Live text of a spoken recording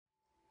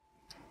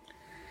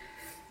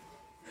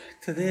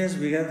Today, as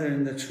we gather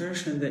in the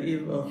church on the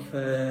eve of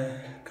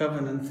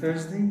Covenant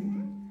Thursday,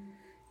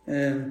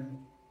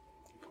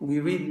 we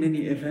read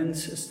many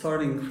events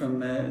starting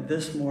from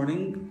this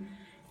morning,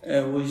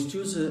 with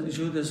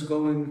Judas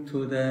going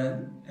to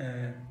the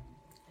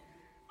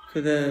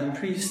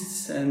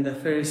priests and the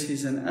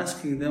Pharisees and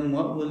asking them,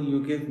 "What will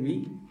you give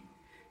me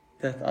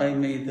that I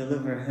may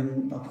deliver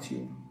him up to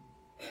you?"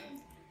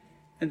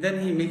 And then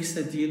he makes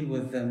a deal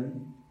with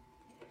them.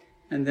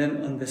 And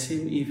then on the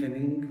same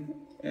evening,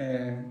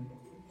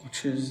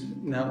 which is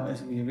now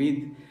as we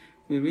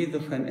read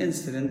of an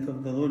incident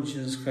of the Lord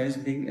Jesus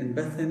Christ being in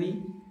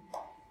Bethany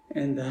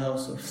in the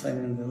house of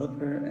Simon the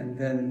leper, and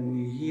then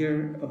we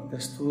hear of the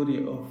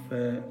story of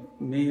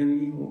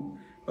Mary,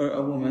 or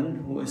a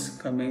woman who is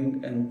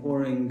coming and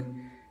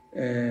pouring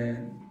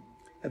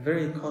a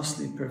very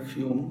costly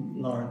perfume,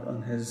 nard,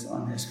 on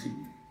his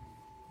feet.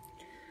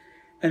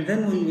 And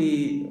then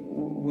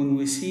when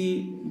we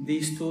see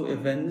these two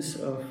events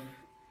of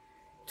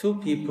two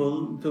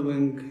people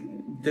doing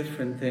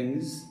different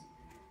things,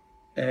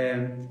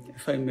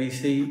 if I may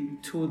say,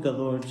 to the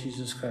Lord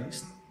Jesus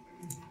Christ,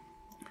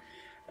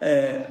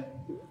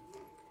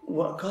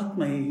 what caught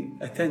my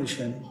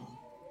attention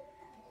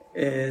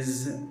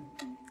is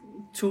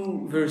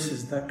two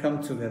verses that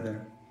come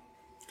together.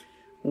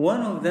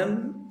 One of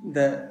them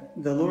that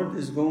the Lord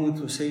is going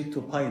to say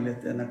to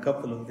Pilate in a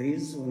couple of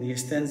days when he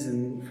stands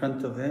in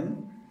front of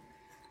him,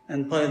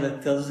 and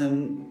Pilate tells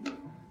him,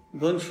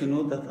 "Don't you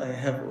know that I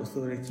have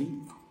authority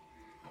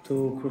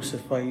to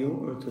crucify you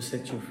or to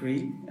set you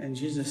free?" And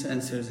Jesus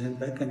answers him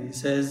back and he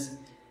says,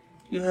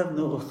 "You have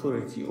no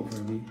authority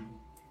over me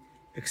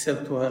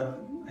except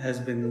what has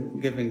been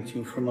given to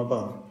you from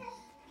above."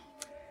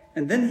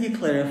 And then he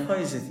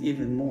clarifies it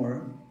even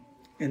more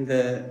in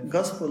the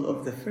Gospel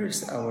of the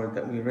first hour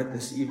that we read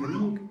this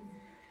evening.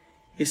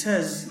 He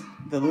says,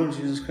 the Lord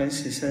Jesus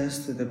Christ, he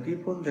says to the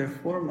people,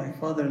 "Therefore my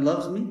Father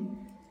loves me."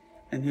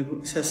 And he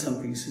says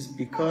something. He says,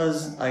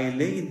 "Because I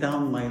lay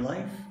down my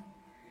life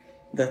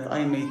that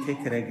I may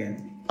take it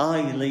again."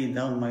 I lay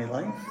down my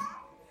life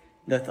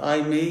that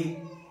I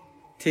may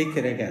take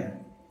it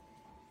again.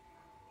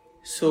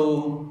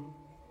 So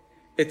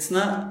it's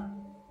not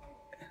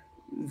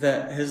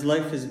that his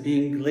life is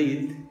being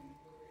laid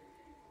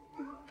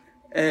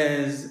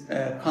as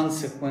a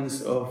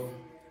consequence of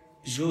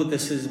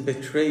Judas's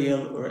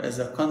betrayal or as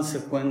a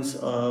consequence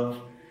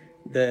of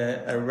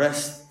the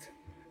arrest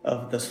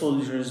of the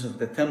soldiers of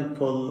the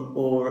temple,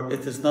 or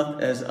it is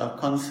not as a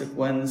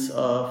consequence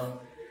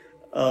of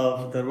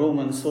the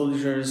Roman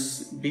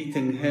soldiers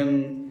beating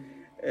him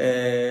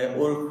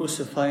or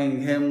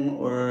crucifying him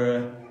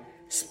or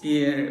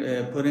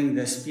putting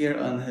the spear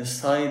on his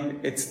side.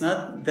 It's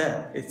not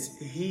that.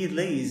 He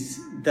lays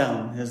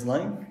down his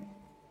life.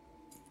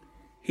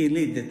 He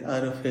laid it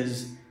out of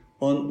his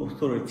own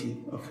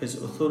authority, of his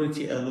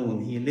authority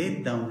alone. He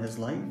laid down his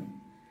life.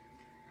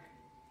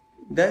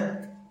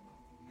 That,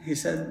 he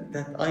said,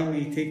 that I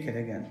may take it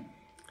again.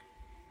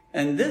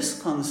 And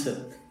this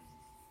concept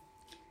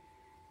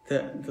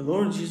that the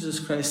Lord Jesus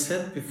Christ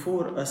set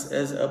before us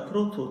as a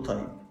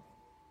prototype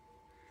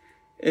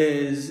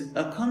is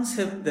a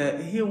concept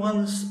that he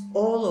wants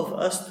all of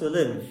us to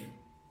live.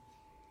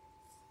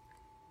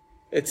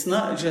 It's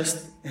not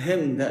just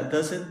him that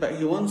does it, but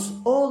he wants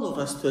all of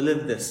us to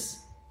live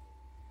this.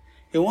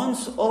 He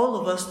wants all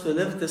of us to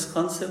live this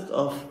concept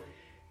of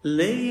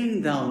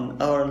laying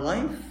down our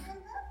life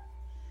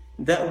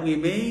that we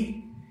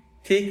may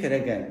take it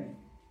again.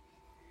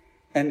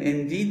 And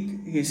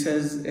indeed, he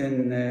says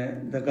in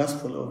the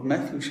Gospel of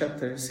Matthew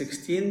chapter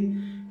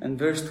 16 and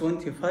verse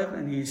 25,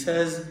 and he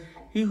says,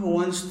 "He who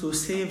wants to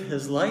save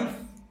his life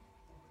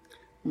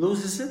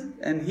loses it,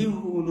 and he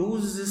who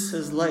loses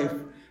his life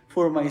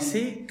for my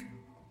sake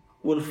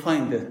will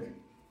find it."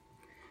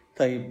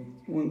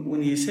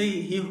 When you say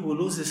he who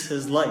loses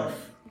his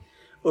life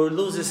or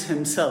loses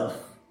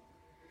himself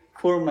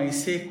for my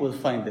sake will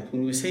find it,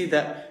 when we say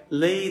that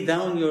lay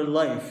down your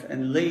life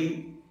and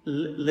lay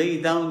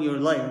down your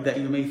life that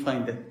you may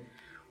find it,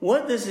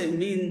 what does it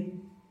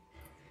mean?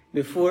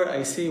 Before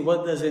I say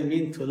what does it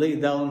mean to lay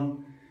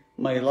down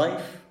my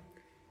life,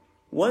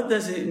 what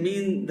does it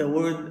mean, the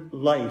word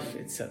life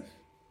itself?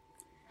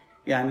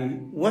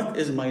 Yani, what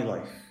is my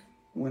life?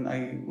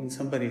 When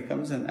somebody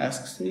comes and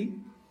asks me,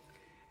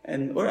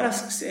 or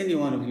asks any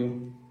one of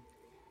you,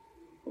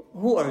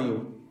 who are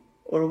you?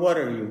 Or what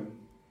are you?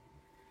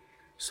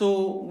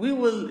 So we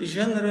will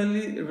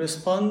generally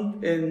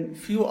respond in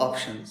few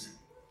options.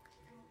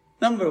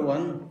 Number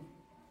one,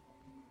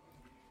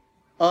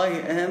 I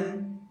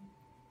am,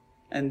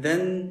 and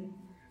then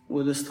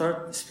we'll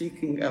start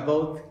speaking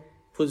about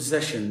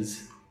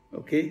possessions,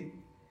 okay?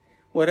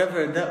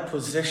 Whatever that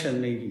possession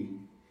may be.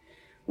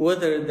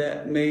 Whether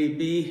that may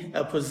be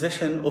a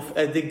possession of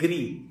a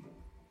degree.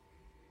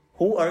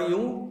 Who are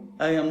you?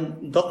 I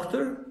am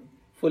Dr.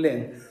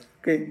 Fulan,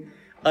 okay?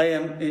 I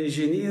am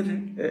Engineer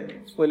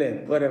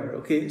Fulan, whatever,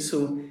 okay?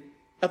 So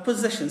a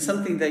possession,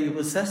 something that you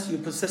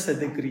possess a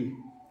degree,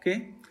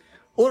 okay?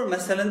 Or,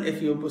 masalan,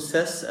 if you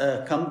possess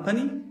a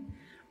company,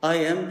 I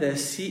am the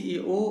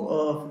CEO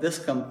of this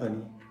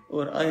company,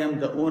 or I am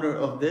the owner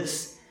of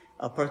this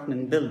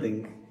apartment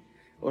building,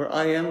 or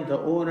I am the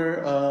owner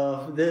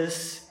of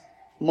this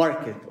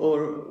market,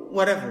 or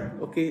whatever,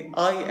 okay?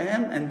 I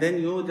am, and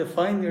then you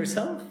define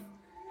yourself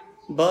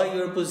by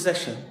your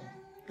possession.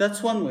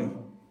 That's one way.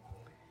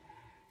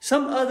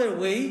 Some other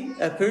way,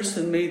 a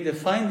person may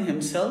define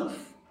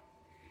himself.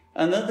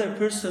 Another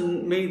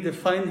person may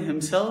define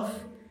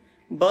himself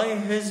by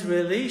his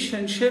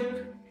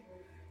relationship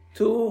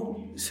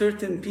to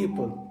certain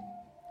people.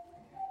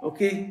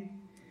 Okay?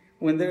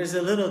 When there is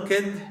a little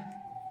kid,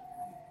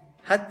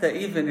 حتى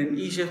even in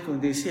Egypt, when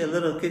they see a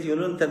little kid,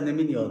 يقولون أنت ابن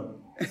مين ياض?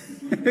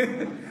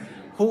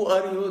 Who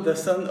are you the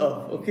son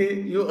of?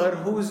 Okay? You are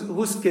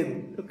whose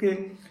kid?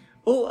 Okay?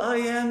 Oh, I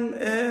am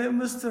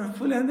Mr.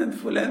 Fulan and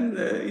Fulan,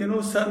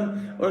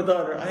 son or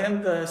daughter. I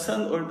am the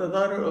son or the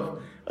daughter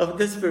of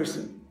this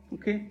person.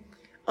 Okay?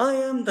 I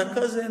am the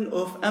cousin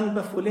of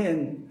Amba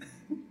Fulan.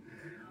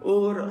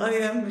 Or I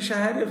am مش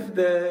عارف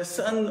the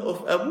son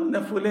of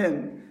Abuna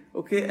Fulan.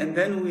 Okay? And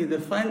then we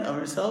define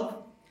ourselves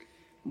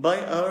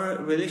by our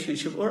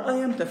relationship. Or I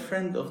am the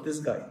friend of this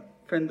guy,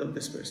 friend of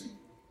this person.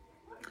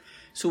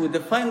 So we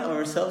define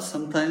ourselves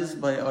sometimes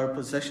by our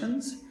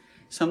possessions.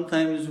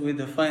 Sometimes we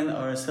define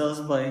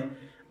ourselves by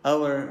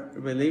our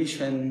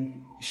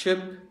relationship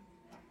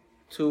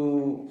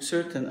to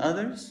certain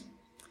others.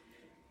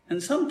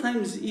 And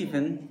sometimes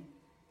even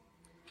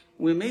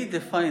we may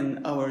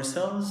define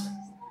ourselves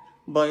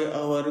by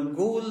our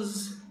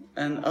goals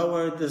and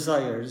our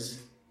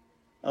desires.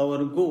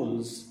 Our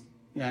goals.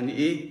 يعني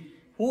إيه?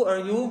 Who are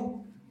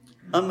you?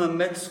 I'm a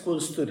med school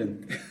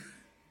student.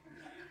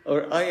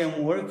 Or I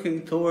am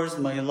working towards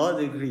my law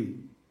degree.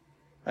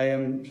 I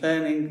am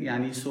planning,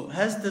 so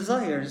has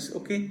desires,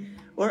 okay?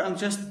 Or I'm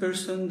just a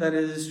person that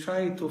is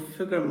trying to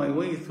figure my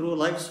way through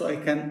life so I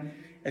can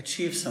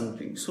achieve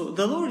something. So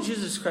the Lord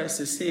Jesus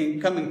Christ is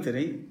saying, coming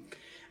today,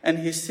 and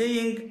He's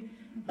saying,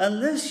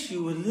 unless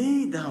you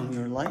lay down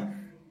your life,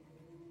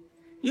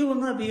 you will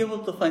not be able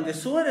to find it.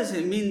 So what does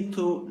it mean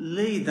to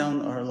lay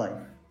down our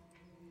life?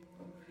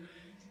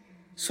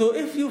 So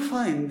if you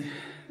find,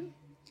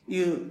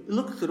 you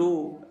look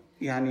through,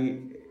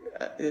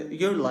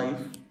 your life,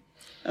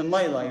 and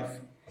my life,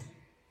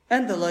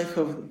 and the life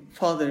of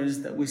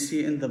fathers that we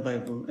see in the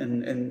Bible,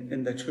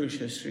 in the church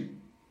history.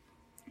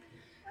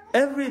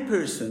 Every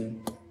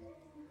person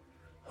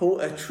who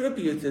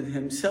attributed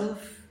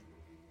himself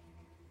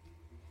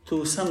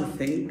to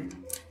something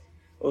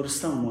or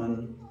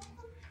someone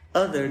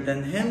other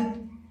than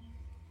him,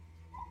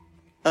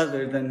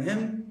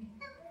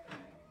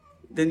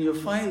 then you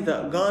find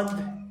that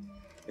God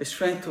is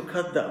trying to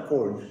cut that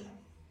cord.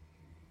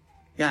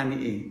 يعني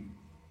إيه?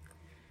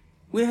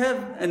 We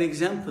have an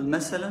example,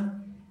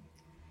 مثلا,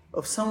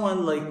 of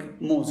someone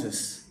like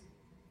Moses.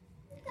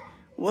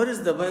 What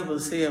does the Bible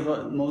say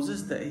about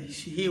Moses? That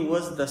he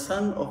was the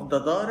son of the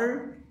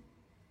daughter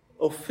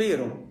of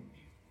Pharaoh.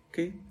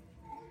 Okay?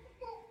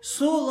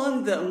 So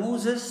long that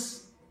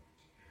Moses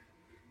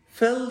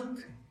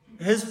felt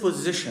his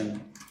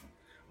position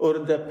or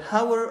the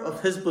power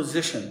of his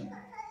position,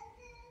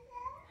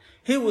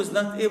 he was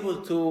not able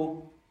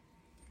to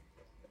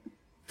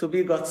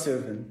be God's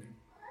servant.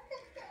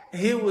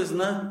 He was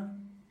not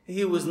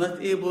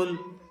able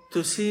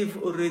to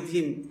save or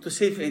redeem, to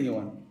save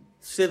anyone,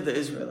 to save the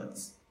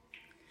Israelites.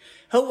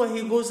 However,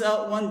 he goes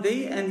out one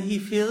day and he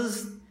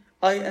feels,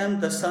 I am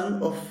the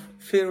son of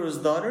Pharaoh's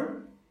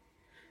daughter.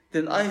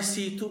 Then I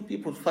see two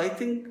people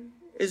fighting,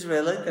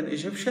 Israelite and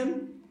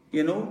Egyptian.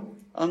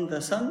 I'm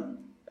the son.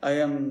 I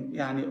am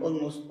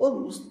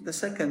almost the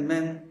second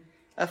man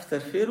after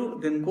Pharaoh.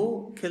 Then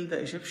go kill the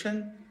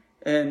Egyptian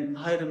and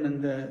hide him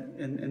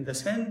in the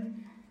sand.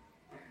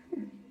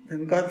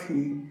 Then God,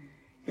 he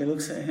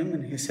looks at him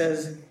and he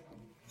says,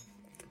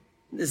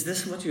 is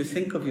this what you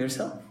think of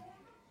yourself?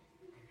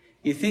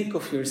 You think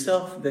of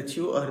yourself that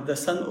you are the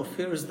son of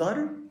Pharaoh's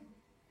daughter?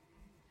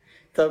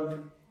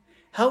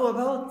 How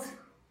about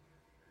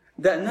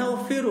that now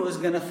Pharaoh is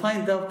going to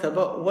find out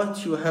about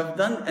what you have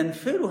done, and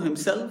Pharaoh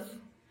himself,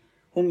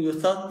 whom you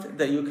thought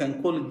that you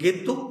can call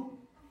Giddo,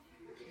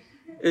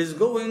 is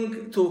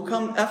going to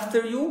come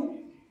after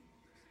you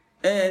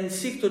and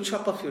seek to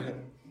chop off your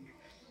head.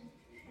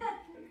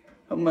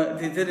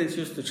 They didn't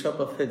used to chop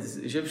off heads.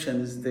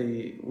 Egyptians,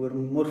 they were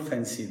more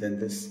fancy than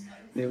this.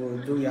 They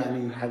would do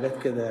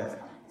حاجات كده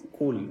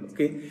cool,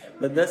 okay?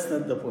 But that's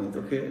not the point,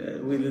 okay?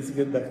 Let's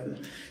get back to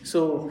that.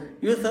 So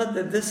you thought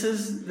that this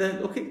is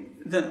that, okay?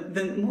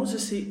 Then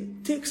Moses, he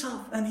takes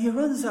off and he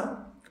runs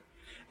out.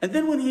 And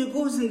then when he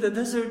goes in the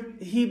desert,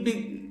 he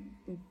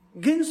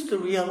begins to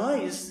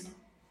realize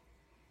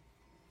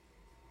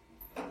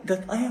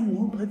that I am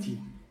nobody.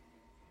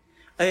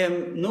 I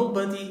am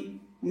nobody,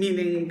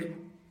 meaning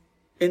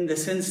in the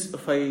sense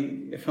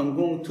if I'm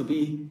going to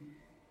be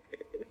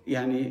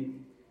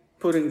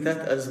putting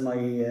that as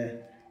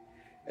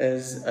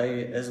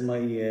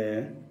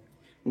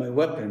my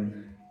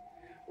weapon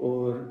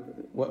or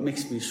what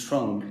makes me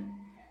strong.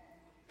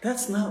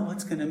 That's not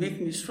what's going to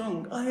make me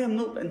strong. I am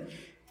nobody.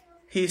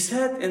 He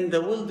sat in the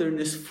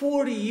wilderness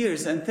 40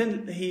 years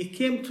until he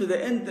came to the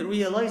end and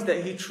realized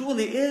that he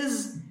truly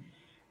is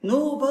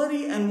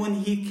nobody. And when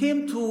he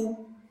came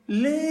to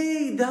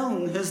lay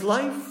down his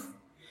life,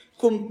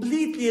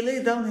 completely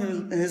lay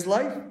down his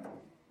life,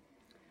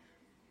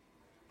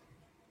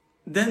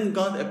 then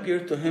God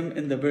appeared to him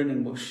in the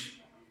burning bush.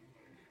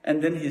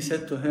 And then he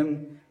said to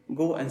him,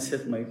 go and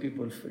set my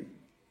people free.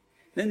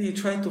 Then he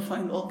tried to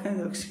find all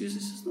kinds of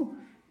excuses. He says, no,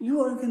 you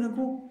are going to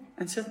go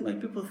and set my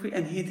people free.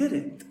 And he did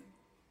it.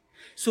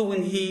 So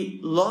when he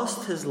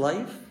lost his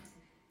life,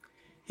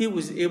 he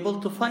was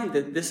able to find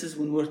it. This is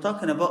when we're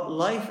talking about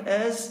life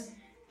as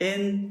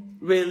in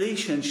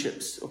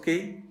relationships,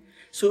 okay?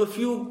 So if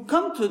you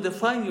come to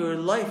define your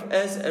life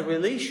as a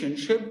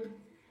relationship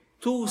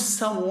to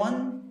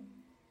someone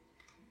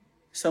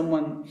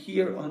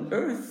here on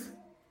earth,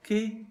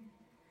 okay,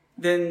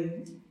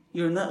 then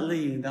you're not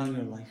laying down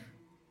your life.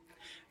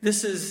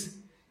 This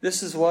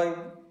is why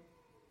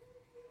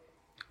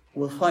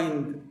we'll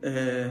find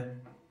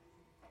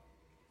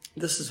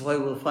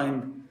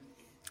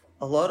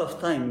a lot of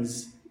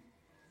times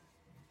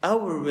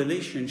our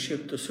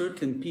relationship to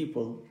certain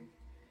people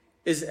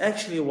is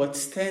actually what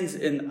stands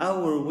in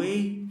our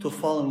way to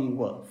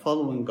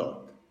following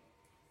God.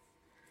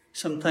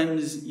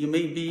 Sometimes you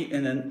may be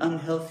in an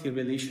unhealthy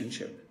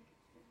relationship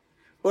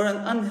or an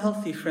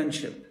unhealthy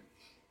friendship,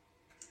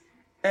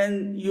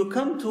 and you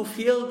come to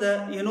feel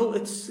that,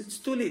 it's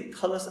too late.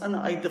 Khalas,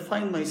 I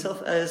define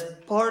myself as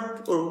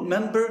part or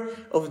member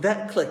of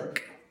that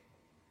clique.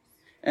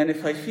 And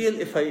if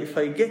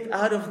I get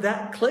out of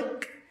that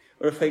clique,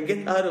 or if I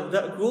get out of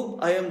that group,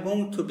 I am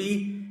going to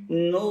be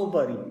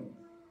nobody.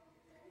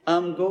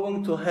 I'm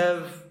going to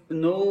have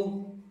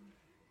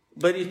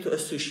nobody to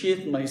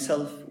associate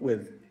myself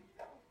with.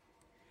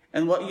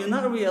 And what you're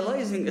not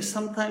realizing is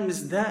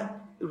sometimes that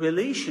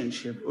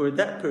relationship or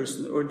that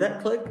person or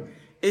that clique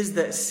is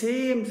that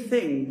same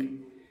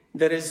thing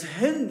that is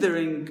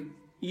hindering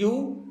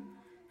you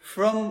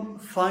from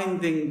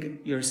finding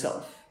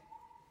yourself.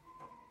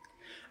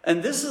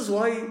 And this is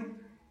why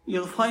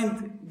you'll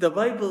find the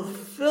Bible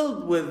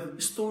filled with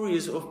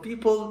stories of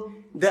people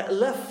that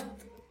left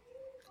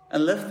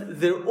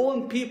their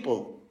own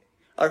people.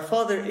 Our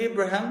father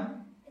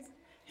Abraham,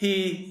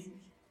 he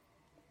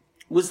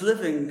was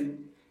living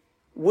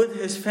with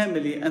his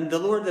family, and the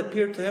Lord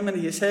appeared to him and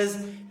he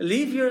says,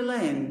 leave your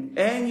land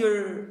and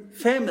your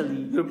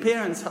family, your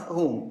parents'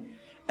 home,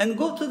 and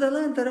go to the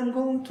land that I'm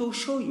going to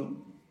show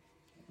you.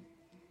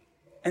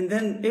 And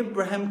then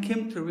Abraham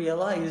came to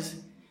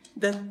realize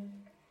that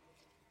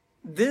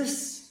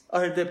these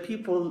are the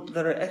people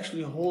that are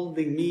actually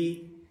holding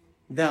me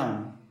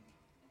down.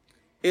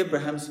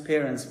 Abraham's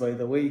parents, by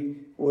the way,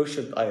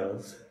 worshipped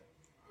idols.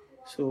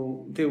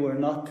 So they were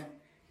not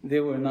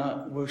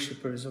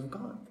worshippers of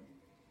God.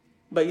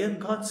 But yet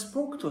God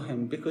spoke to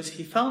him because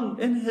he found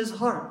in his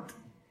heart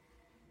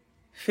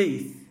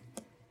faith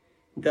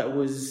that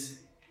was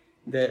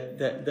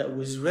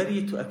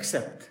ready to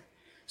accept.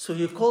 So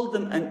he called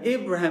him an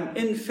Abraham.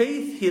 In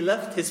faith, he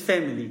left his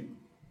family.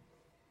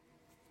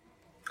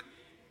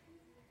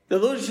 The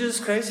Lord Jesus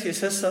Christ, he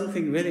says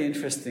something very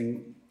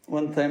interesting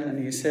one time,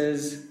 and he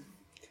says,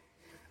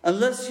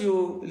 unless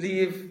you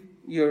leave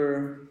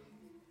your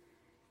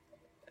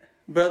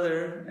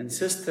brother and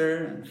sister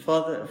and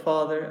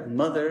father and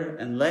mother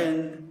and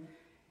land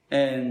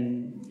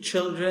and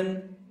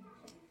children,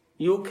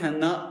 you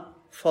cannot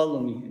follow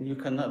me and you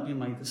cannot be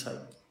my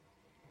disciple.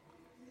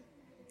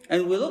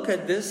 And we look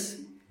at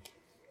this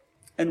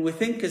and we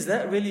think, is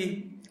that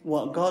really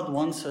what God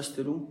wants us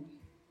to do?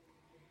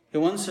 He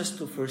wants us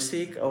to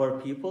forsake our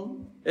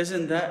people.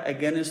 Isn't that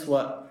against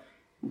what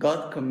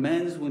God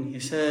commands when he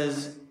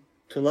says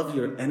to love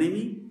your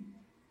enemy?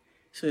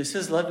 So he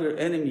says love your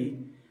enemy,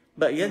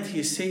 but yet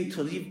he's saying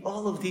to leave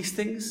all of these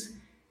things.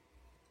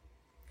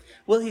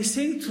 Well, he's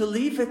saying to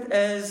leave it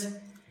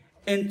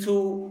and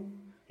to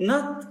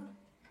not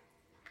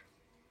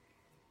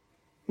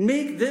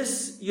make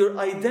this your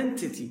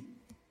identity,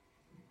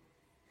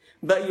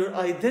 but your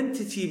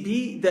identity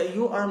be that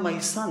you are my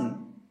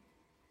son.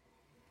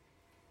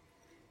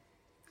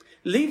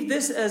 Leave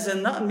this as a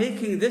not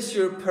making this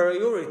your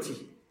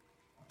priority.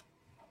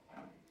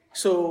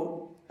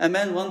 So a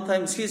man one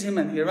time sees him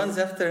and he runs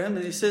after him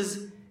and he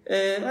says,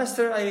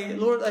 Master,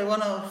 Lord, I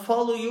want to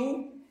follow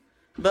you,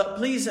 but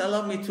please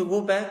allow me to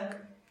go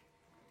back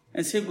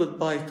and say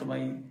goodbye to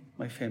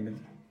my family.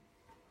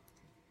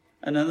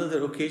 On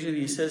another occasion,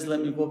 he says,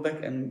 let me go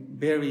back and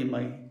bury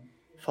my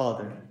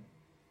father.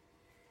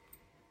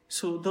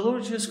 So the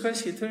Lord Jesus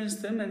Christ, he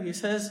turns to him and he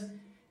says,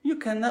 you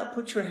cannot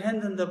put your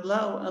hand in the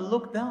plow and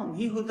look down.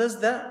 He who does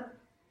that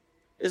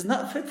is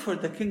not fit for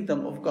the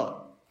kingdom of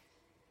God.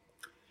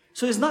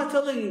 So he's not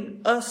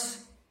telling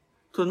us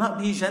to not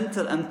be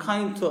gentle and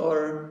kind to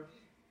our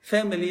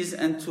families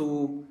and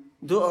to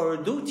do our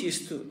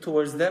duties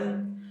towards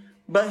them,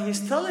 but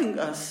he's telling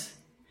us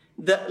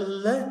that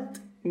let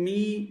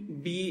me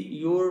be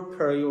your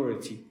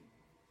priority.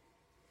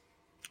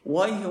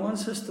 Why he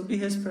wants us to be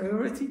his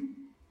priority?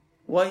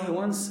 Why he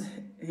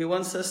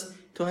wants us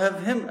to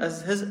have Him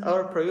as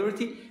our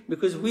priority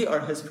because we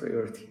are His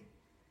priority.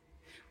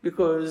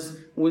 Because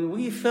when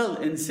we fell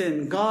in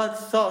sin, God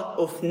thought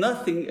of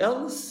nothing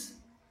else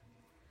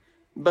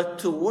but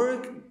to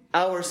work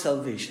our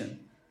salvation.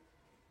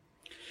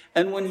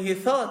 And when He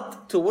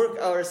thought to work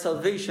our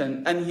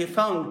salvation and He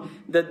found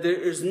that there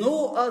is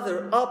no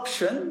other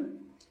option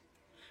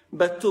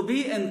but to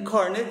be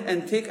incarnate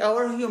and take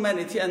our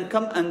humanity and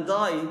come and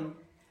die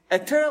a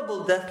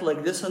terrible death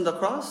like this on the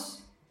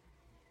cross,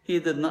 He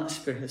did not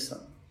spare His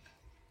Son.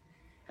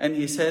 And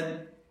He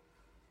said,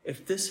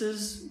 if this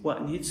is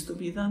what needs to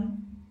be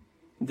done,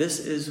 this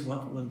is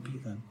what will be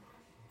done.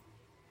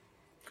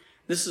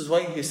 This is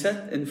why He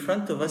set in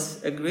front of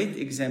us a great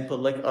example,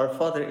 like our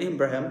father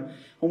Abraham,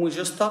 whom we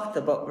just talked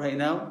about right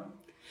now.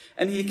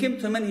 And he came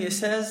to him and he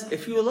says,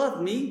 if you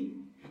love me,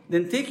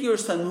 then take your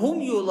son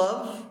whom you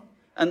love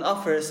and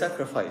offer a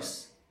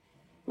sacrifice.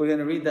 We're going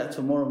to read that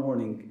tomorrow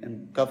morning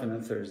in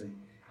Covenant Thursday.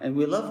 And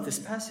we love this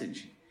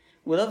passage.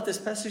 We love this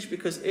passage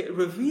because it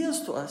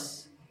reveals to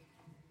us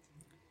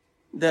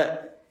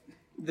that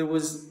there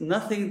was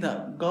nothing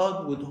that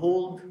God would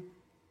hold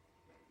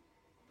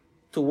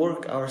to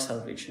work our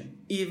salvation,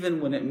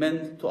 even when it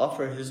meant to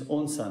offer His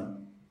own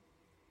son.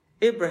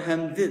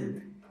 Abraham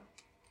did,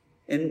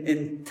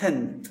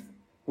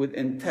 with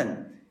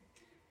intent.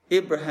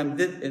 Abraham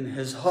did in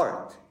his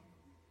heart.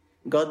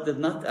 God did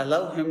not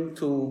allow him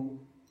to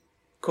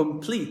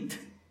complete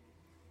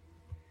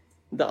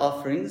the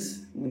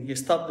offerings when He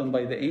stopped them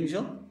by the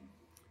angel.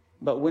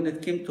 But when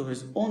it came to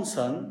His own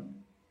son,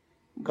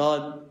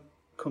 God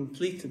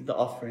completed the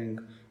offering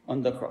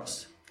on the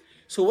cross.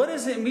 So what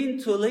does it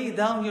mean to lay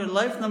down your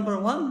life? Number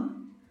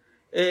one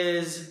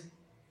is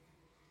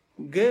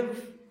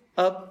give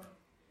up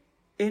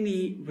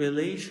any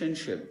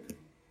relationship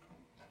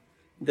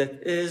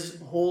that is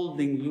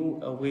holding you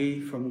away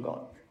from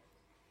God.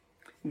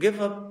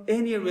 Give up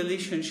any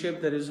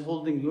relationship that is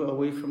holding you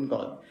away from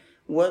God.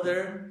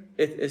 Whether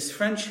it is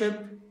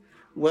friendship,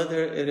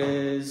 whether it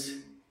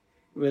is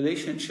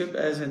relationship,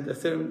 as in the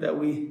term that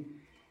we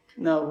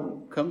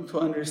now come to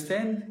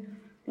understand,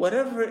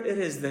 whatever it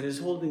is that is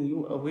holding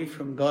you away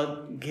from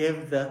God,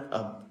 give that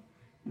up,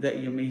 that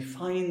you may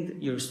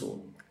find your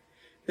soul.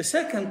 The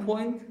second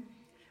point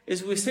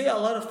is we say a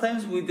lot of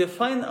times we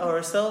define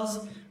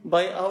ourselves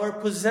by our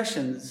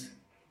possessions.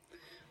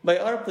 By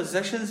our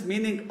possessions,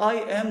 meaning I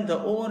am the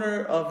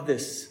owner of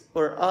this,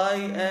 or I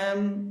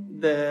am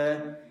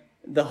the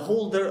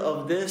holder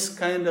of this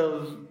kind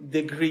of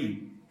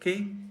degree.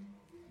 Okay?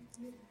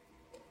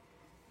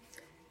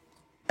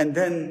 And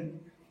then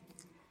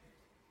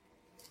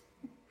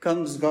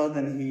comes God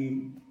and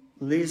He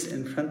lays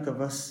in front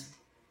of us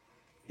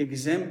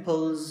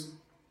examples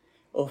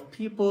of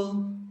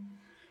people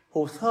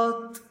who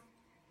thought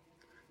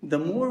the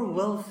more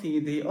wealthy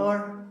they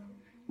are,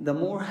 the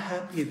more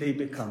happy they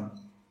become.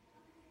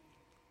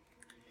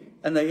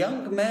 And a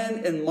young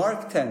man in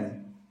Mark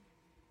 10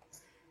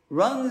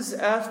 runs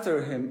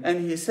after Him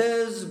and he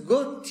says,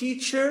 "Good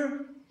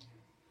teacher,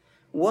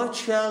 what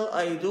shall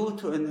I do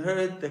to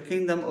inherit the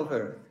kingdom of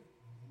earth?"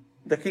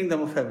 The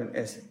kingdom of heaven,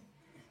 yes.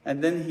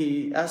 And then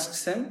he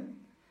asks him,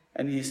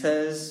 and he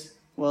says,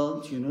 "Well,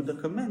 do you know the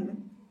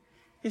commandment?"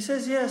 He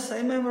says, "Yes,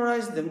 I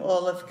memorized them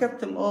all. I've kept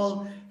them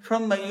all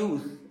from my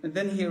youth." And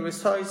then he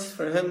recites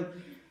for him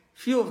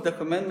few of the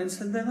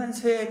commandments, and then I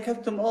say, "I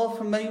kept them all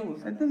from my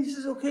youth." And then he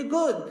says, "Okay,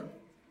 good.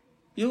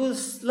 You will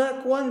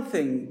lack one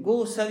thing.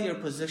 Go sell your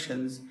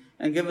possessions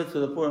and give it to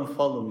the poor and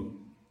follow me."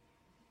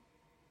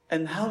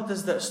 And how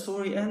does that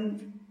story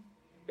end?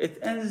 It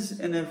ends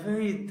in a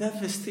very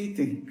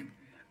devastating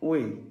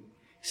way.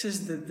 He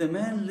says that the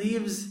man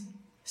leaves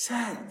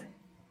sad.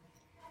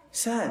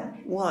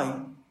 Sad.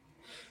 Why?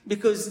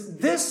 Because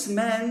this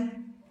man's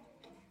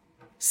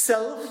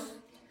self,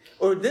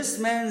 or this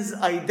man's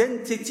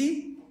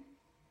identity,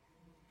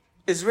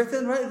 is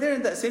written right there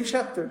in that same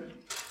chapter.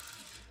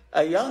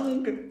 A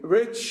young,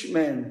 rich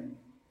man.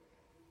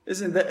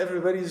 Isn't that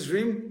everybody's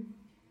dream?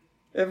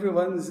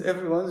 Everyone's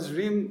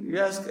dream. You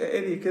ask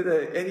any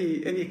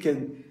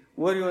kid,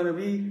 what do you want to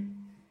be?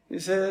 He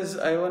says,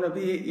 "I want to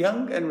be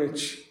young and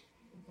rich."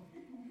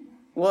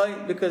 Why?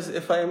 Because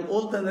if I am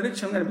old and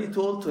rich, I'm going to be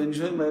too old to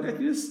enjoy my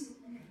richness.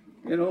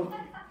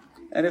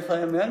 And if I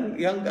am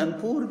young and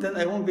poor, then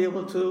I won't be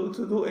able to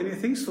do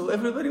anything. So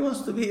everybody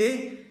wants to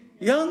be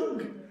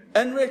young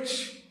and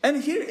rich.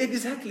 And here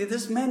exactly,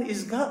 this man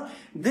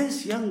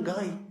this young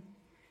guy,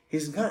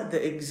 he's got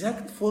the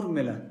exact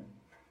formula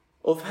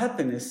of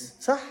happiness.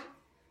 Sah?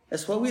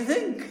 That's what we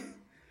think.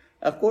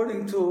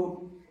 According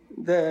to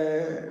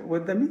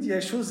what the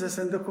media shows us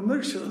and the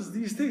commercials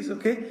these days,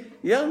 okay?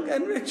 Young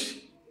and rich.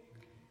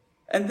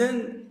 And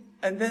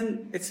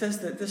then it says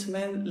that this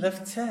man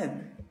left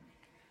sad.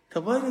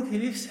 So why did he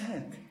leave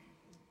sad?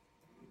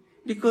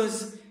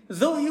 Because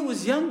though he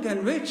was young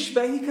and rich,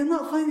 but he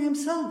cannot find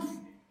himself.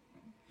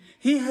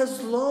 He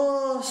has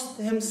lost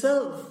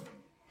himself.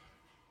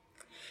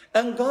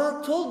 And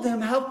God told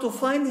him how to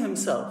find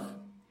himself.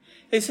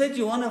 He said,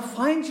 "You want to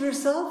find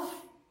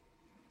yourself?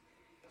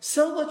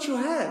 Sell what you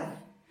have.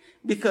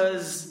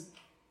 Because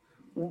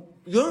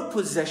your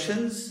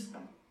possessions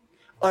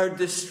are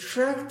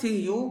distracting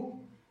you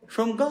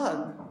from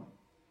God.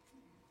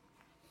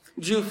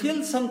 Do you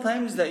feel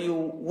sometimes that you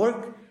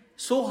work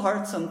so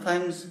hard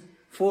sometimes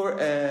for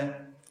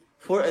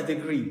a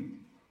degree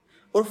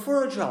or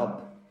for a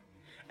job,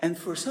 and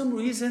for some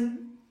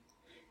reason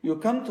you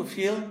come to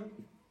feel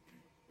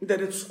that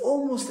it's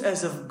almost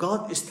as if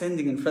God is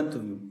standing in front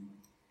of you.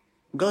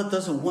 God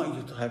doesn't want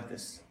you to have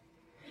this.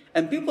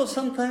 And people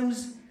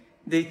sometimes,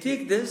 they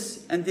take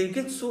this and they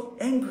get so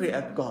angry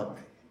at God.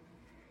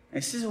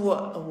 And says,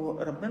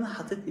 هو ربنا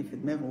حاططني في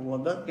دماغه,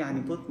 هو God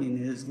يعني put me in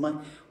his mind.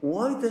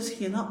 Why does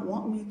he not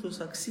want me to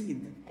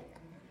succeed?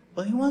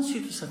 But he wants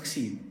you to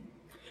succeed.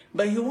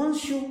 But he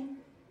wants you,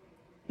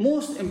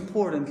 most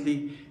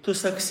importantly, to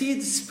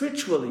succeed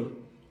spiritually.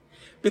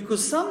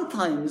 Because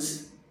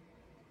sometimes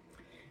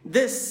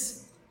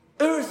this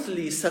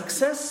earthly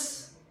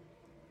success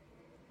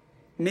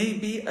may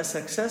be a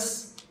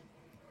success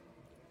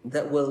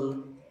that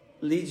will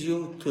lead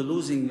you to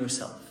losing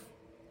yourself.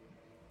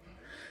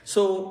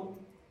 So,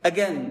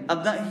 again,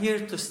 I'm not here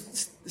to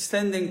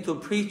standing to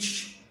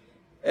preach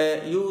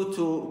you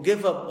to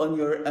give up on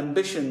your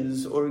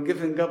ambitions or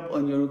giving up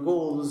on your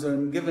goals or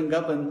giving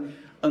up on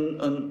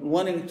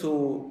wanting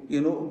to,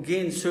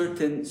 gain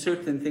certain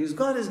things.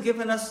 God has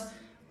given us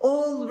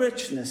all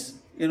richness,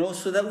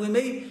 so that we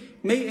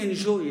may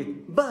enjoy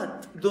it.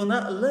 But do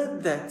not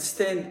let that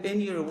stand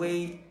in your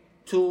way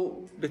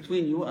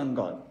between you and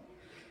God.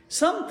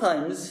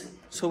 Sometimes,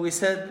 so we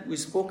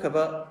spoke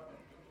about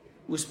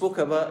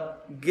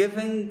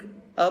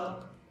giving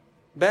up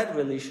bad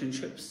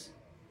relationships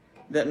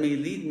that may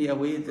lead me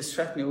away,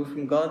 distract me away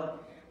from God,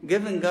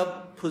 giving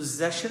up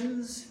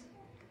possessions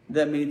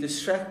that may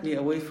distract me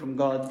away from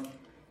God,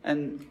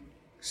 and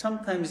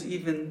sometimes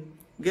even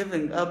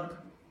giving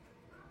up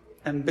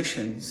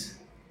ambitions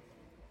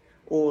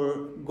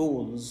or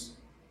goals.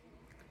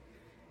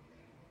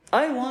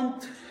 I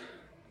want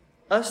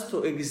us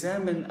to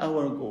examine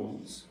our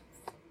goals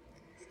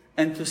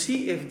and to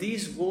see if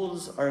these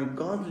goals are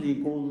godly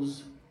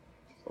goals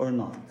or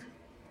not.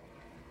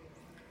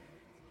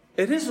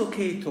 It is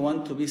okay to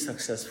want to be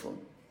successful,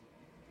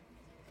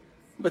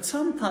 but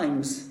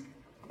sometimes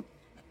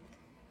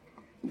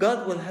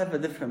God will have a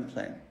different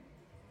plan.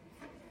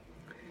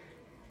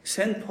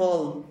 St.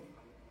 Paul,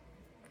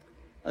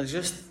 I'll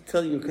just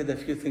tell you a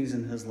few things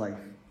in his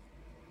life.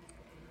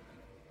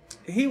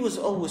 He was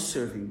always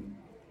serving.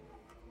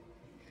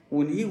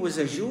 When he was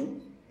a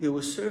Jew, he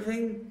was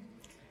serving.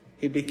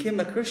 He became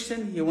a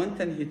Christian. He went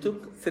and he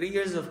took 3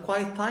 years of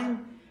quiet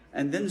time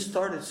and then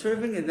started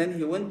serving. And then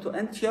he went to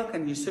Antioch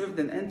and he served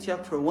in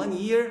Antioch for 1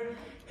 year.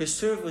 His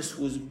service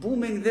was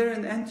booming there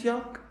in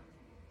Antioch.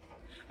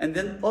 And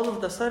then all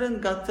of a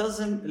sudden, God tells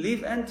him,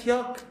 leave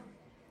Antioch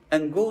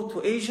and go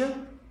to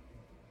Asia.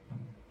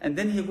 And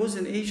then he goes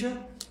in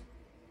Asia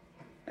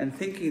and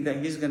thinking that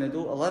he's going to do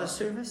a lot of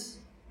service.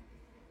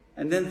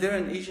 And then there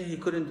in Asia, he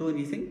couldn't do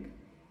anything.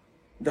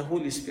 The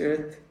Holy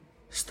Spirit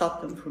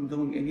stopped him from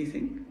doing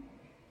anything.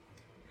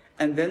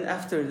 And then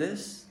after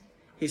this,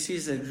 he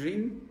sees a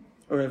dream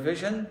or a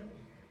vision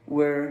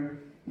where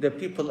the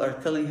people are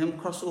telling him,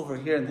 cross over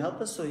here and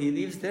help us. So he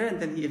leaves there,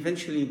 and then he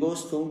eventually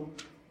goes to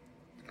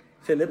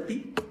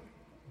Philippi.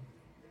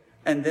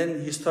 And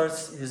then he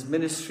starts his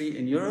ministry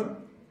in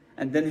Europe.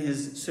 And then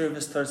his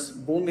service starts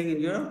booming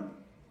in Europe.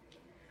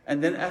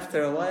 And then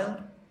after a while,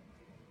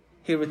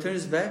 he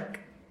returns back.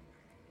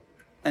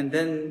 And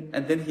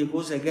then he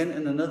goes again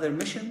in another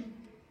mission.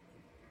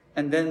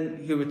 And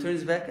then he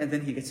returns back, and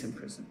then he gets in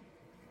prison.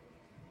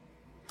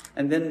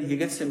 And then he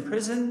gets in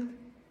prison,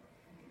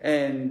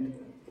 and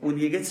when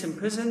he gets in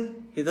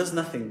prison, he does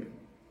nothing.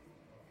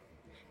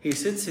 He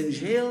sits in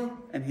jail,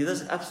 and he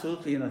does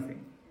absolutely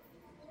nothing.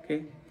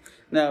 Okay?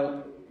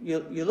 Now,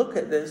 you look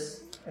at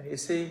this, and you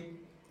say,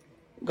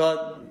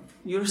 God,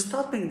 you're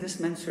stopping this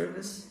man's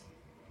service?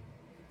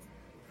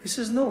 He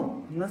says,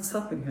 no, I'm not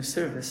stopping his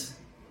service.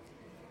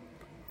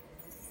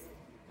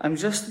 I'm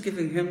just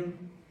giving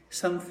him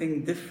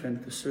something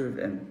different to serve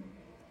in.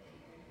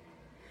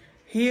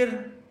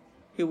 Here,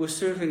 he was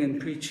serving in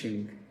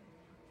preaching.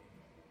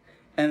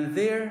 And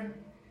there,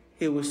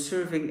 he was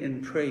serving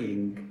in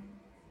praying.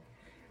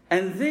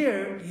 And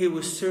there, he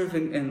was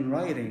serving in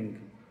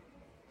writing.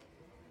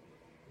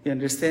 You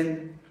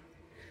understand?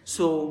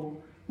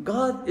 So,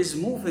 God is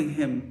moving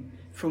him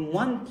from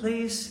one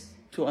place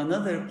to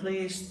another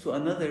place to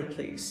another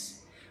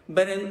place.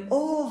 But in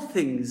all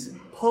things,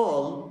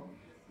 Paul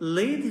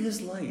laid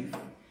his life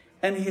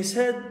and he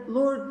said,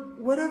 Lord,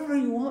 whatever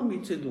you want me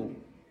to do,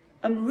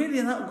 I'm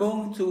really not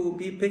going to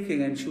be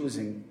picking and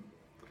choosing.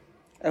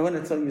 I want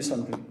to tell you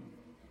something.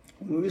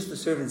 When we used to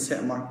serve in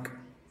St. Mark,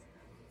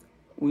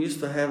 we used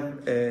to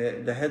have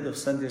the head of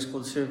Sunday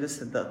school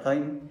service at that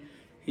time.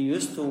 He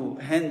used to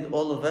hand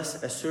all of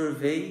us a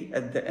survey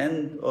at the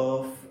end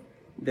of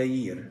the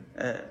year,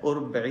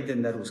 قرب عيد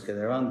النوروز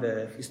كده, around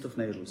the Feast of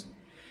Nairoz.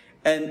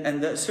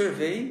 And that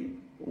survey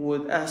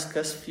would ask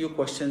us a few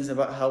questions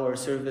about how our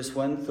service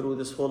went through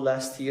this whole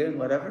last year and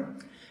whatever.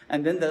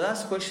 And then the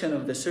last question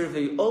of the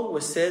survey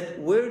always said,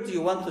 where do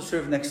you want to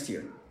serve next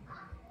year?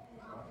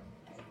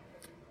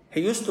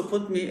 He used to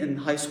put me in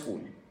high school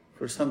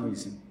for some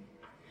reason.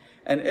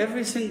 And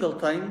every single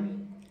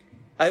time,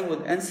 I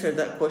would answer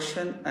that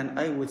question and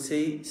I would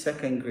say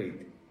second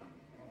grade.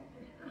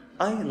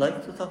 I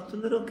like to talk to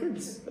little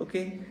kids,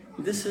 okay?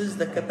 This is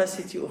the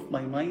capacity of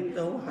my mind.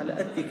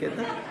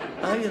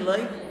 I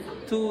like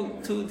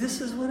to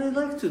this is what I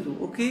like to do,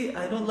 okay?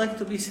 I don't like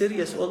to be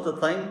serious all the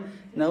time.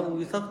 Now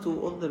we talk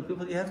to older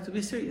people, you have to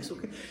be serious,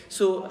 okay?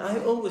 So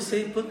I always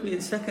say, put me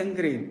in second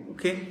grade,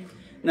 okay?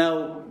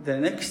 Now, the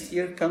next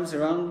year comes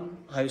around,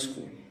 high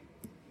school.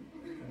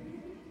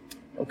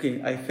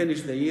 Okay, I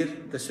finish the year,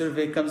 the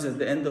survey comes at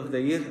the end of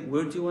the year.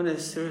 Where do you want to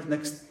serve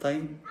next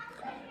time?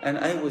 And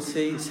I would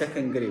say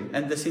second grade.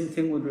 And the same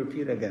thing would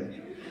repeat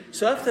again.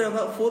 So after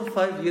about 4 or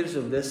 5 years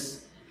of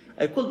this,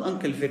 I called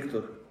Uncle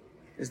Victor,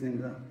 his name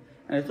is that.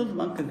 And I told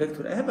him, Uncle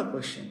Victor, I have a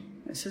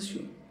question. I says,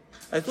 you.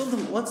 I told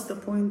him, what's the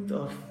point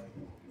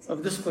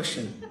of this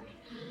question?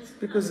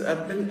 Because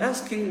I've been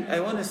asking, I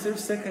want to serve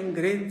second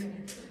grade,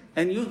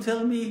 and you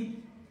tell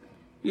me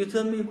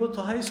go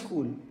to high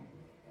school.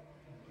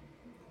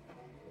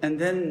 And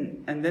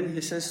then he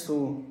says,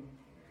 so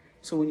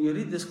when you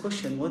read this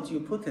question, what do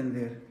you put in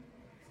there?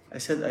 I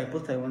said, I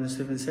want to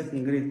serve in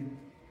second grade.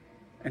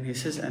 And he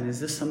says, and is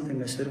this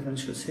something a servant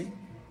should say?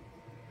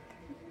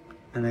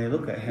 And I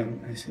look at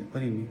him, I said, what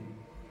do you mean?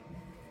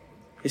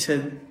 He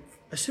said,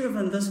 a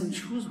servant doesn't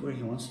choose where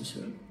he wants to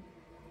serve.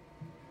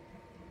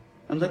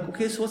 I'm like,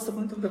 okay, so what's the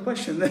point of the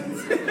question then?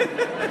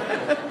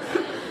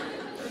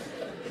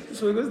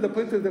 So he goes, the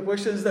point of the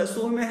question is that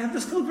so we may have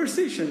this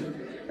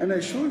conversation. And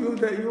I show you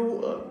that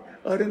you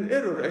are in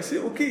error. I say,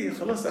 okay,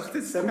 خلاص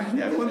أخطيت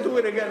سامحني, I won't do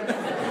it again.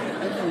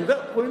 And from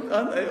that point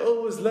on, I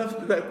always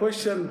left that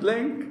question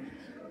blank.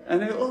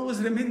 And I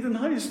always remained in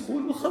high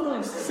school.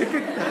 وخلاص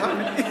سكت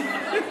هعمل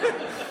إيه?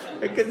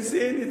 I can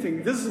say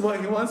anything. This is what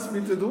he wants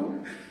me to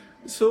do.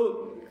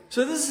 So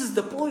this is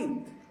the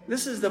point.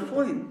 This is the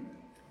point.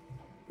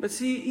 But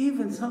see,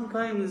 even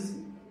sometimes,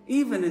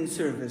 even in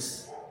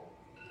service,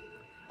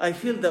 I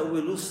feel that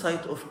we lose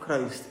sight of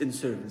Christ in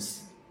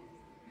service.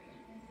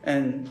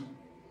 And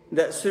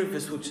that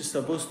service which is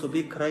supposed to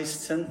be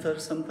Christ-centered,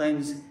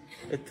 sometimes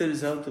it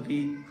turns out to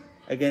be,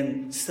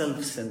 again,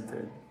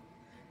 self-centered.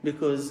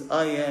 Because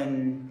I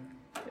am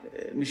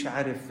مش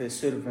عارف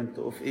servant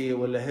of A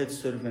ولا head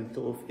servant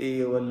of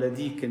A ولا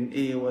deacon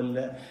A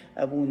ولا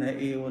أبونا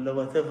A ولا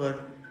whatever.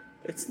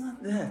 It's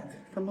not that.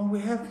 We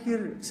have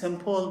here St.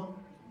 Paul.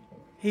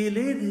 He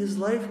laid his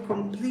life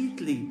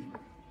completely.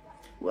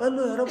 وقال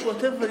له يا رب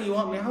whatever you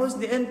want me.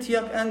 عاوزني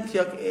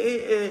Antioch,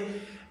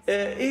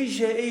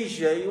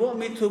 Asia, you want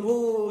me to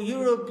go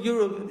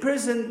Europe,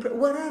 prison,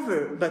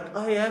 whatever. But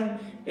I am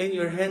in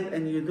your hand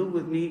and you do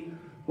with me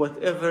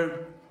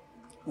whatever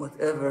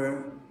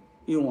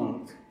you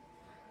want.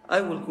 I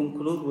will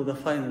conclude with a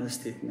final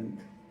statement.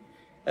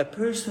 A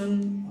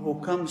person who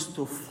comes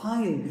to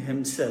find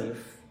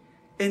himself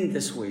in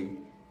this way,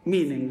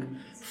 meaning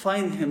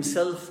find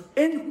himself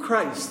in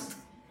Christ,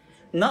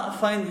 not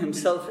find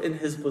himself in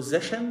his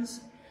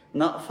possessions,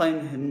 not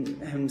find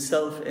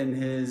himself in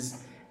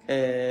his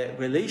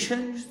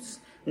relations,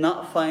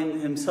 not find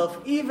himself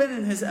even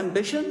in his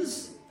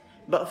ambitions,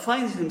 but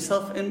finds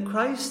himself in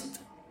Christ,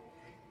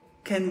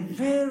 can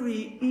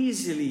very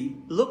easily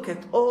look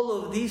at all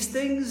of these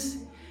things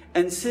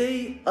and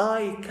say,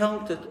 I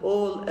count it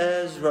all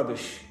as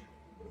rubbish.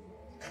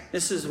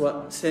 This is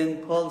what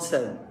St. Paul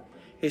said.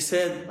 He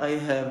said, I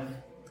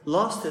have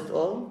lost it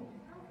all,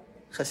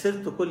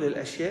 خسرت كل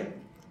الأشياء,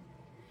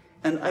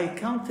 and I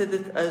counted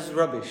it as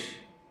rubbish.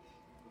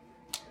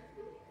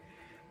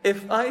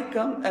 If I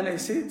come and I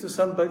say to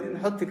somebody,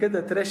 نحط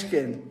كده trash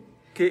can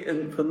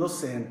في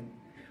النص هنا,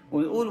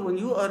 ونقول when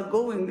you are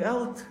going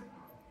out,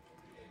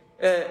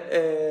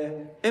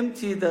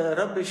 empty the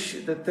rubbish,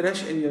 the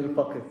trash in your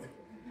pocket.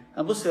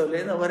 هنبص لو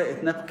لقينا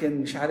ورقة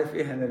نابكن مش عارف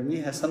ايه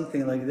هنرميها,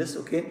 something like this,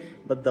 okay?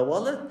 But the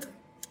wallet,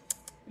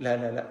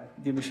 لا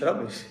دي مش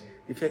rubbish,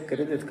 دي فيها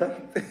credit card.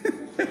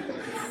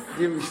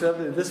 دي مش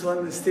rubbish. This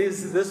one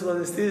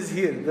stays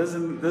here,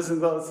 doesn't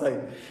go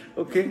outside,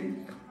 okay?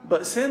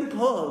 But St.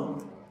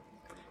 Paul,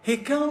 he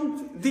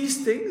count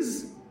these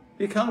things.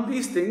 The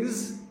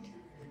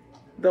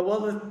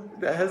wallet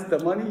that has the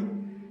money,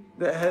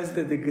 that has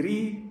the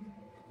degree,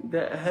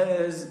 that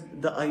has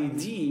the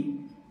ID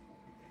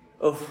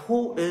of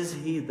who is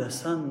he the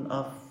son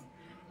of,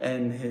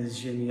 and his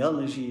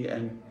genealogy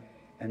and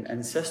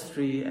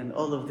ancestry and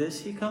all of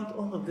this. He count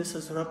all of this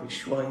as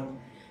rubbish. Why?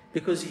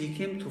 Because he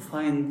came to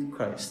find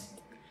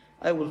Christ.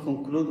 I will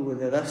conclude with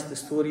the last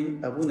story.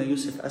 Abuna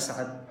Yusuf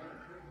As'ad,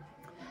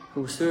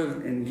 who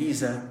served in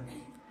Giza,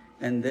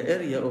 and the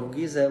area of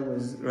Giza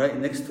was right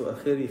next to a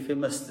very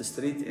famous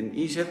street in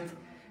Egypt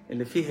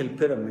اللي فيه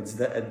البيراميدز.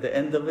 ده at the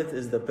end of it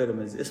is the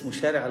pyramids. اسمه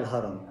شارع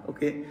الهرم.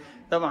 Okay.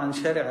 طبعا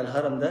شارع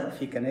الهرم ده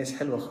فيه كنايس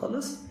حلوة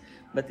خالص,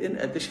 but in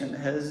addition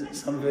has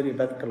some very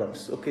bad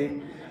clubs.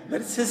 Okay.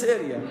 But it's his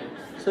area.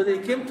 So they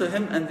came to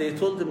him and they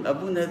told him,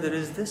 Abuna, there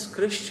is this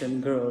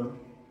Christian girl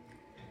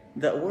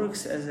that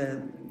works as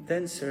a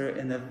dancer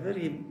in a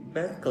very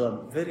bad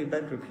club, very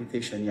bad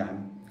reputation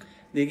يعني.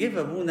 They give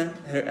Abuna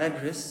her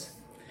address.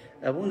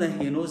 Abuna,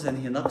 he knows, and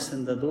he knocks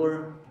on the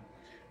door.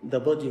 The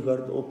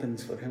bodyguard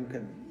opens for him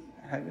كده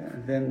حاجة,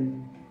 and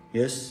then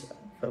yes,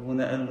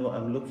 Abuna قال له,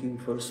 I'm looking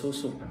for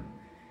so-so.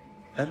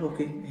 قال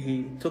okay.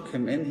 He took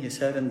him in, he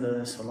sat in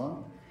the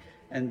salon,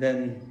 and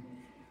then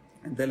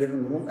in the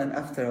living room, and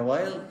after a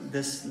while,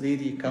 this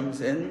lady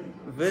comes in,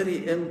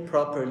 very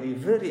improperly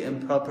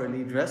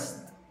dressed,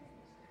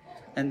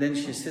 and then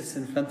she sits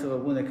in front of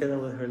Abuna كده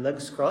with her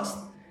legs crossed,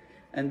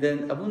 and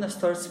then Abuna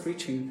starts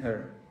preaching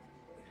her.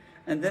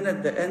 And then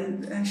at the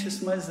end, and she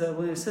smiles at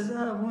Abuna and says,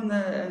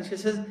 Abuna, and she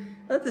says,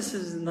 this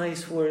is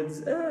nice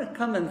words,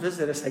 come and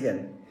visit us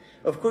again.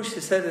 Of course, she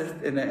said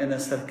it in a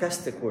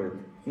sarcastic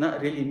word, not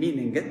really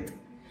meaning it,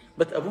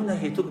 but Abuna,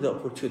 he took the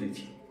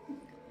opportunity.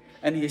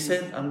 And he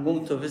said, I'm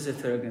going to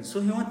visit her again. So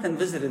he went and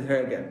visited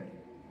her again.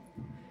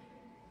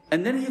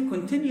 And then he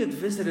continued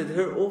visited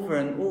her over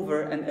and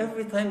over, and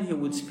every time he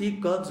would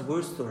speak God's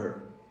words to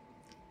her.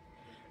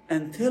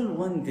 Until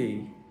one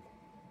day,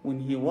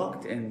 when he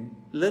walked in,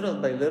 little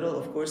by little,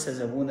 of course, as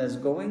Abuna is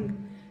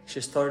going, she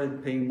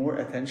started paying more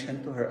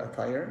attention to her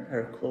attire,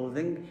 her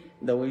clothing,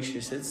 the way she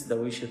sits, the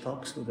way she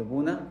talks with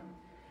Abuna,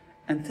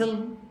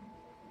 until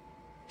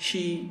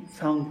she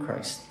found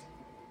Christ.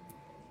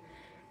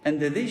 And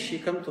the day she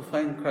came to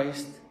find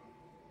Christ,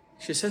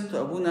 she said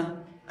to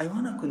Abuna, I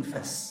want to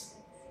confess,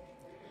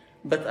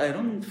 but I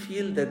don't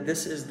feel that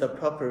this is the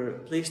proper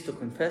place to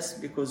confess,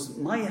 because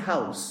my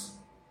house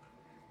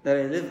that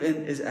I live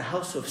in is a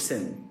house of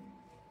sin.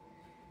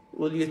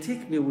 Will you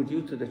take me with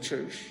you to the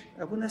church?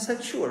 Abuna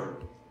said, sure.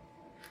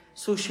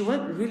 So she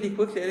went really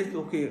quickly. I said,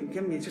 okay,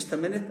 give me just a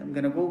minute. I'm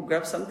going to go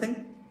grab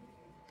something.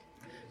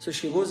 So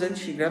she goes in,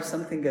 she grabs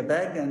something, a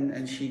bag,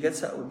 and she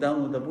gets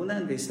down with Abuna,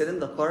 and they sit in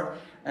the car,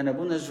 and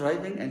Abuna's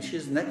driving, and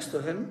she's next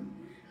to him,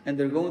 and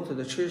they're going to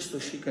the church so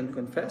she can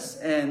confess.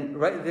 And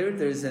right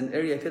there's an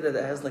area that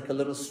has like a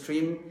little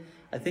stream.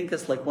 I think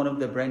it's like one of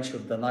the branches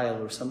of the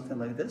Nile or something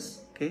like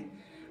this, okay?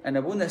 And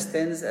Abuna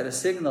stands at a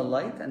signal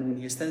light, and when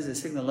he stands at a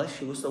signal light,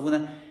 she goes to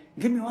Abuna,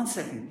 give me 1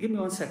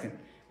 second.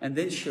 And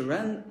then she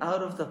ran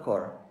out of the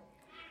car,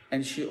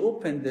 and she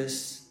opened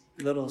this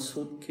little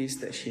suitcase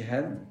that she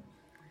had,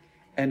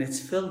 and it's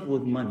filled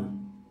with money,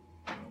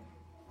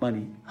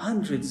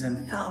 hundreds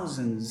and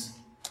thousands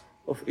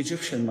of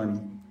Egyptian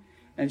money.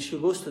 And she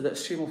goes to that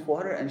stream of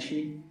water, and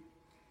she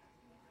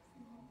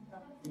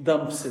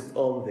dumps it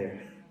all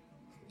there.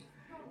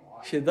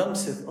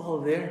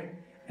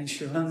 And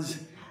she runs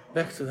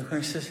back to the car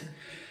and says,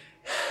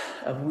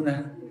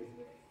 Abuna,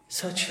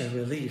 such a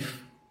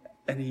relief.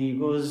 And he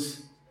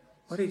goes,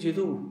 what did you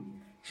do?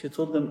 She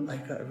told him, I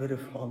got rid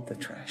of all the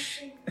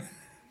trash.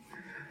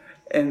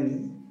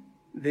 And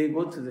they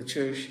go to the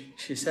church.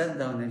 She sat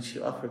down and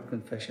she offered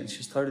confession.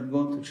 She started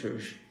going to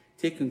church,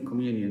 taking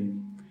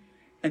communion.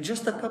 And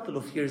just a couple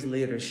of years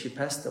later, she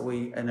passed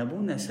away. And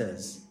Abuna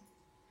says,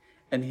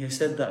 and he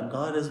said that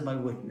God is my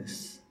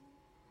witness,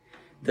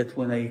 that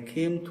when I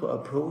came to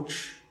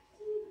approach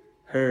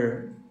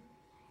her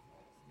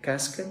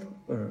casket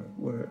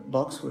or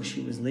box where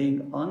she was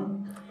laying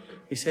on,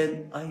 he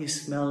said, I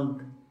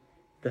smelled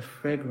the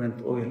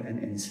fragrant oil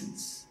and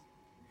incense.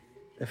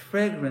 The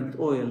fragrant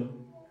oil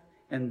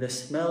and the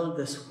smell,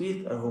 the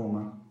sweet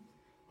aroma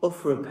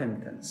of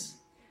repentance.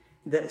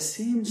 That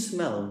same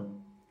smell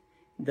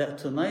that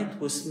tonight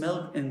was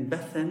smelled in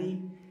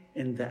Bethany,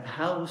 in the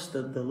house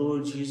that the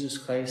Lord Jesus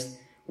Christ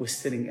was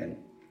sitting in.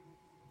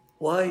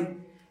 Why?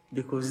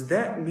 Because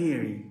that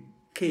Mary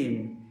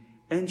came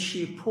and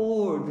she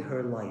poured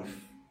her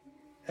life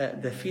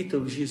at the feet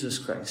of Jesus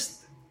Christ.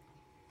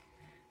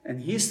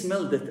 And he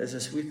smelled it as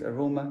a sweet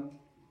aroma.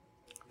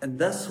 And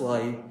that's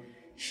why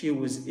she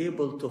was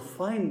able to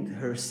find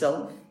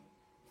herself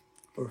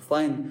or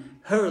find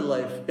her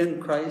life in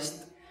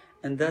Christ.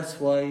 And that's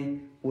why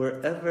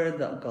wherever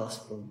that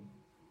gospel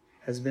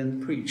has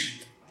been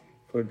preached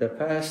for the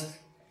past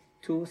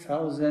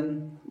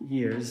 2,000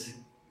 years,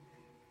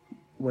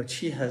 what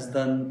she has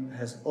done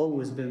has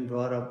always been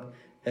brought up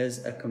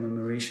as a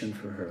commemoration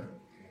for her.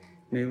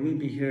 May we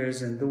be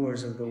hearers and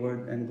doers of the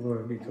word, and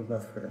glory be to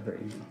God forever.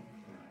 Amen.